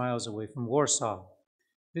 26 miles away from Warsaw.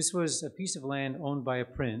 This was a piece of land owned by a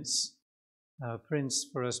prince. Prince,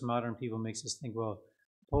 for us modern people, makes us think, well,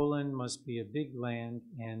 Poland must be a big land,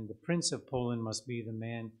 and the Prince of Poland must be the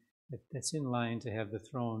man that's in line to have the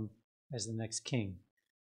throne as the next king.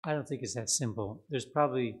 I don't think it's that simple. There's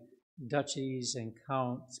probably duchies and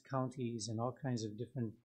counties and all kinds of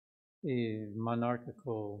different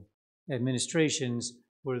monarchical administrations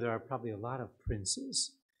where there are probably a lot of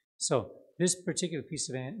princes. So this particular piece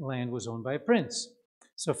of land was owned by a prince.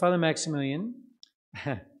 So Father Maximilian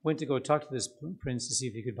went to go talk to this prince to see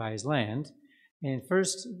if he could buy his land. And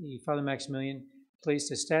first, Father Maximilian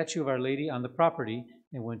placed a statue of Our Lady on the property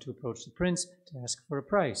and went to approach the prince to ask for a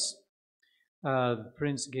price. The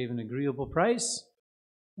prince gave an agreeable price,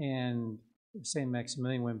 and St.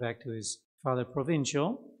 Maximilian went back to his Father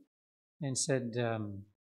Provincial and said,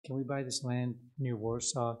 can we buy this land near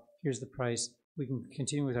Warsaw? Here's the price. We can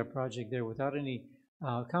continue with our project there without any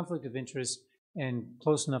conflict of interest and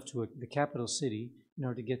close enough to the capital city in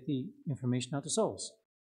order to get the information out to souls.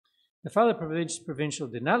 The Father Provincial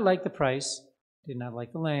did not like the price, did not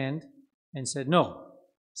like the land, and said, no,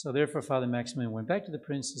 So therefore, Father Maximilian went back to the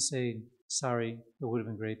prince to say, sorry, it would have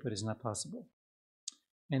been great, but it's not possible.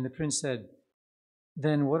 And the prince said,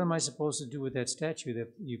 then what am I supposed to do with that statue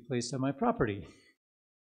that you placed on my property?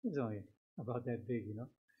 It's only about that big, you know.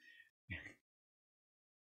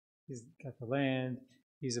 He's got the land,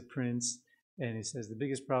 he's a prince, and he says the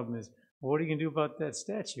biggest problem is, well, what are you going to do about that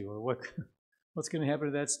statue? Or what's going to happen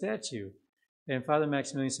to that statue? And Father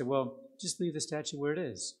Maximilian said, well, just leave the statue where it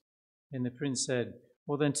is. And the prince said,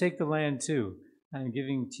 well, then take the land too. I'm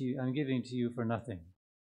giving it to you for nothing.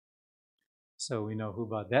 So we know who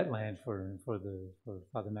bought that land for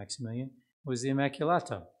Father Maximilian. It was the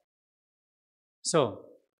Immaculata. So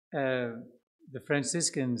the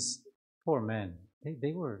Franciscans, poor men,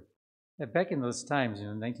 they were, back in those times, you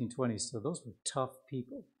know, 1920s, so those were tough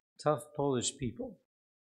people, tough Polish people.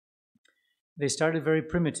 They started very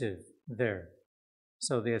primitive there.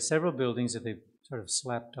 So they had several buildings that they sort of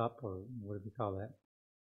slapped up, or what do we call that?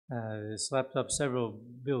 They slapped up several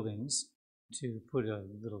buildings to put a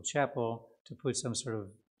little chapel, to put some sort of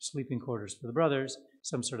sleeping quarters for the brothers,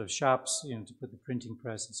 some sort of shops, you know, to put the printing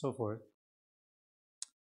press and so forth.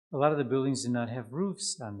 A lot of the buildings did not have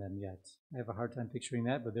roofs on them yet. I have a hard time picturing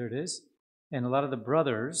that, but there it is. And a lot of the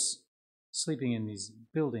brothers sleeping in these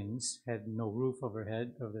buildings had no roof over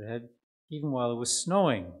their head, even while it was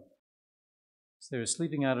snowing. So they were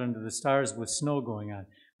sleeping out under the stars with snow going on.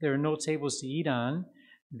 There were no tables to eat on.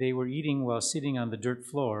 They were eating while sitting on the dirt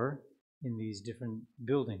floor in these different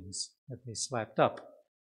buildings that they slapped up.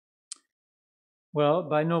 Well,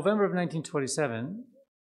 by November of 1927,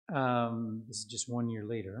 this is just 1 year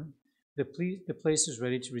later, the place is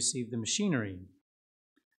ready to receive the machinery.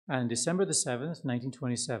 On December the 7th,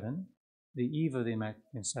 1927, the eve of the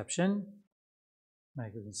Immaculate Conception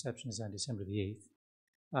is on December the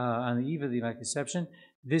 8th, on the eve of the Immaculate Conception,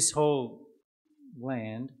 this whole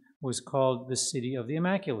land was called the City of the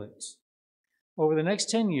Immaculate. Over the next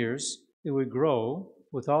 10 years, it would grow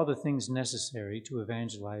with all the things necessary to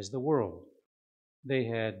evangelize the world. They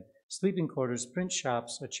had sleeping quarters, print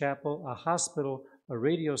shops, a chapel, a hospital, a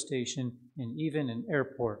radio station, and even an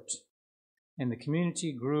airport. And the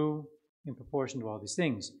community grew in proportion to all these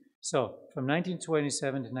things. So from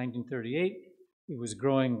 1927 to 1938, it was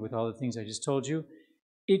growing with all the things I just told you.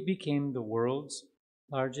 It became the world's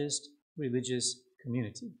largest religious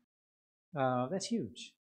community. That's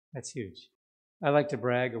huge. That's huge. I like to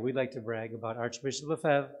brag, or we like to brag, about Archbishop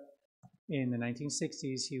Lefebvre. In the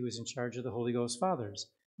 1960s, he was in charge of the Holy Ghost Fathers.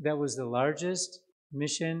 That was the largest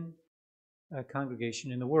mission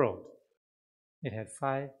congregation in the world. It had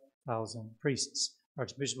 5,000 priests.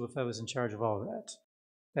 Archbishop Lefebvre was in charge of all of that.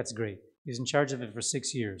 That's great. He was in charge of it for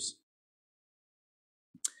 6 years.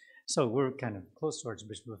 So we're kind of close to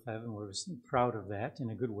Archbishop Lefebvre, and we're proud of that in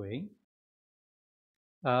a good way.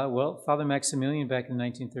 Well, Father Maximilian back in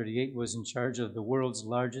 1938 was in charge of the world's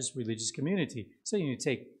largest religious community. So you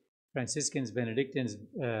take Franciscans, Benedictines,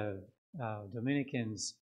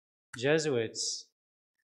 Dominicans, Jesuits,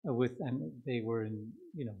 and they were in,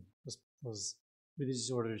 you know, those religious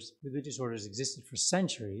orders existed for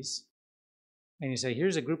centuries. And you say,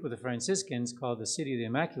 here's a group of the Franciscans called the City of the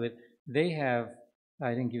Immaculate. They have,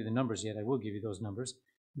 I didn't give you the numbers yet, I will give you those numbers.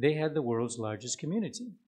 They had the world's largest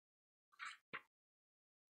community.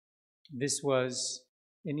 This was,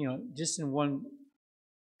 and you know, just in one,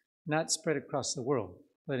 not spread across the world,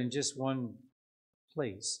 but in just one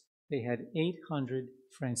place, they had 800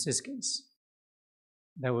 Franciscans.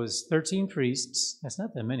 That was 13 priests. That's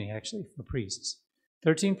not that many, actually, for priests.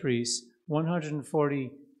 13 priests,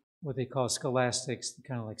 140 what they call scholastics,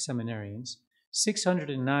 kind of like seminarians,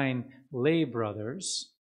 609 lay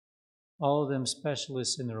brothers, all of them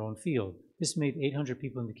specialists in their own field. This made 800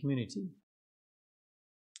 people in the community.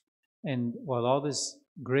 And while all this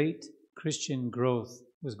great Christian growth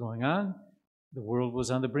was going on, the world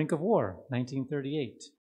was on the brink of war, 1938.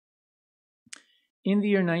 In the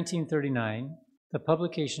year 1939, the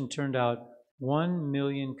publication turned out 1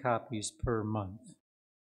 million copies per month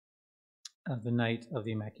of the Night of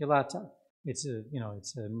the Immaculata. It's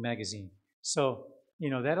a magazine. So,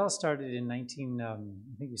 that all started in I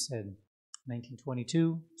think we said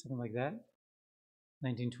 1922, something like that.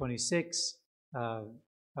 1926,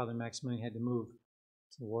 Father Maximilian had to move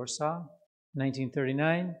to Warsaw.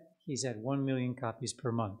 1939, he's at 1 million copies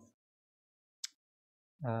per month.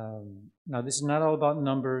 Now, this is not all about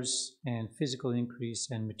numbers and physical increase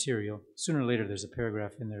and material. Sooner or later, there's a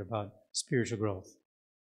paragraph in there about spiritual growth.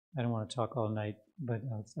 I don't want to talk all night, but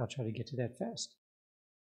I'll try to get to that fast.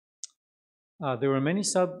 There were many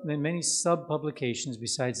sub-publications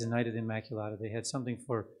besides the Night of the Immaculata. They had something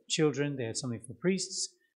for children, they had something for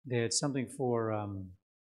priests, they had something for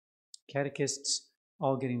catechists,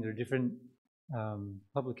 all getting their different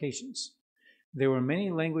publications. There were many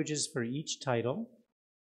languages for each title,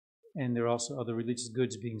 and there were also other religious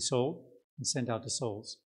goods being sold and sent out to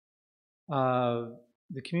souls.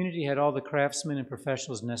 The community had all the craftsmen and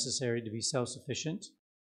professionals necessary to be self-sufficient.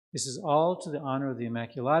 This is all to the honor of the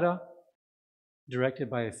Immaculata, directed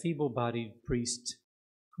by a feeble-bodied priest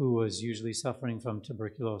who was usually suffering from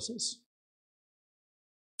tuberculosis.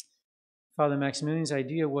 Father Maximilian's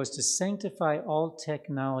idea was to sanctify all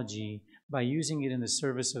technology by using it in the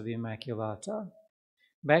service of the Immaculata.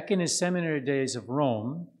 Back in his seminary days of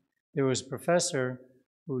Rome, there was a professor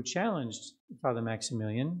who challenged Father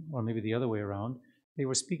Maximilian, or maybe the other way around. They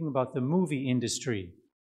were speaking about the movie industry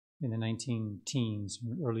in the 19-teens,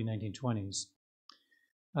 early 1920s.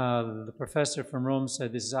 The professor from Rome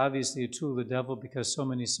said, this is obviously a tool of the devil because so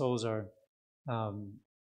many souls are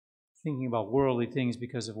thinking about worldly things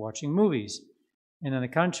because of watching movies. And on the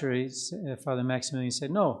contrary, Father Maximilian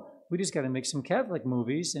said, no, we just got to make some Catholic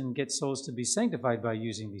movies and get souls to be sanctified by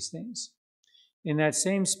using these things. In that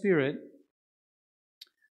same spirit,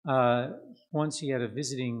 once he had a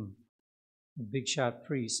visiting big shot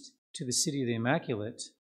priest to the city of the Immaculate,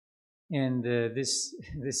 and this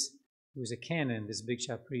was a canon, this big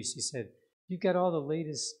shot priest. He said, "You've got all the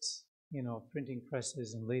latest, printing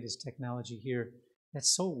presses and latest technology here.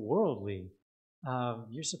 That's so worldly.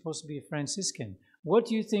 You're supposed to be a Franciscan. What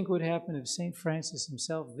do you think would happen if St. Francis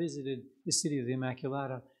himself visited the city of the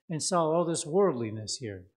Immaculata and saw all this worldliness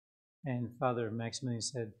here?" And Father Maximilian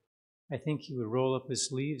said, "I think he would roll up his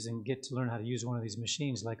sleeves and get to learn how to use one of these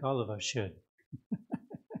machines like all of us should."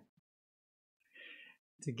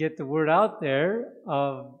 To get the word out there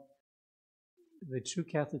of the true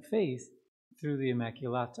Catholic faith through the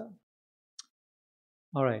Immaculata.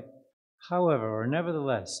 All right. However, or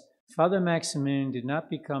nevertheless, Father Maximilian did not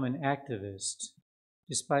become an activist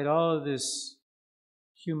despite all of this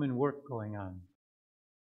human work going on.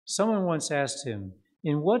 Someone once asked him,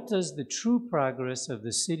 "In what does the true progress of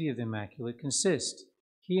the City of the Immaculate consist?"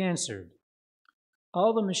 He answered,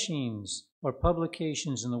 "All the machines or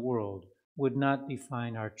publications in the world would not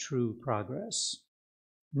define our true progress.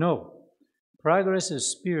 No, progress is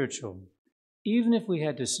spiritual. Even if we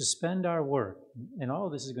had to suspend our work," and all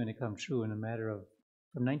of this is going to come true in a matter of,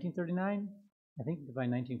 from 1939, I think by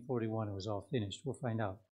 1941 it was all finished. We'll find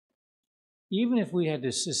out. Even if we had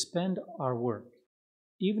to suspend our work,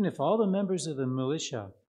 even if all the members of the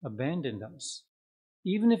militia abandoned us,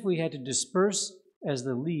 even if we had to disperse as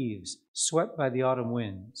the leaves swept by the autumn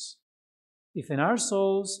winds, if in our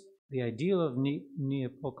souls the ideal of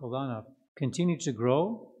Neapoletana continued to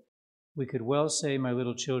grow, we could well say, my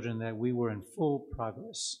little children, that we were in full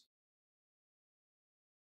progress.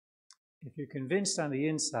 If you're convinced on the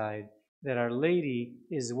inside that Our Lady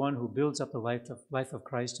is the one who builds up the life of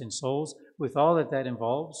Christ in souls, with all that that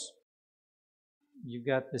involves, you've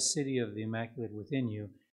got the City of the Immaculate within you,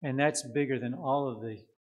 and that's bigger than all of the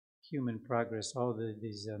human progress, all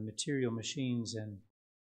these material machines and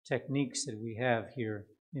techniques that we have here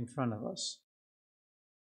in front of us.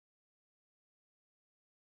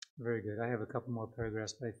 Very good. I have a couple more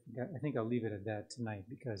paragraphs, but I think I'll leave it at that tonight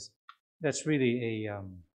because that's really a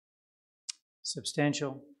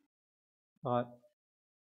substantial thought.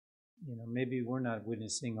 Maybe we're not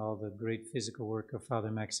witnessing all the great physical work of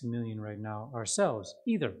Father Maximilian right now ourselves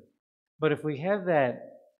either. But if we have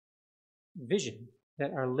that vision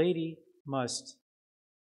that Our Lady must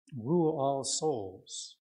rule all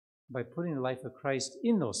souls by putting the life of Christ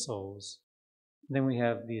in those souls, then we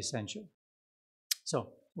have the essential.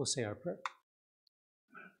 So we'll say our prayer.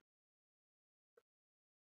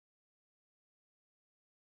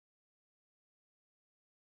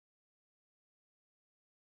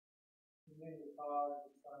 In the name of the Father,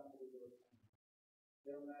 the Son, and the Holy Spirit.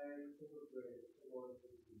 Hail Mary, full of grace, the Lord is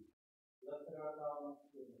with thee. Blessed art thou amongst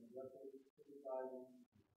women, blessed is the fruit of thy womb.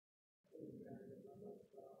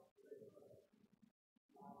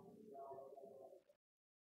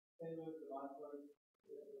 Saint Louis de Montfort,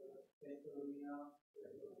 Saint Philomena,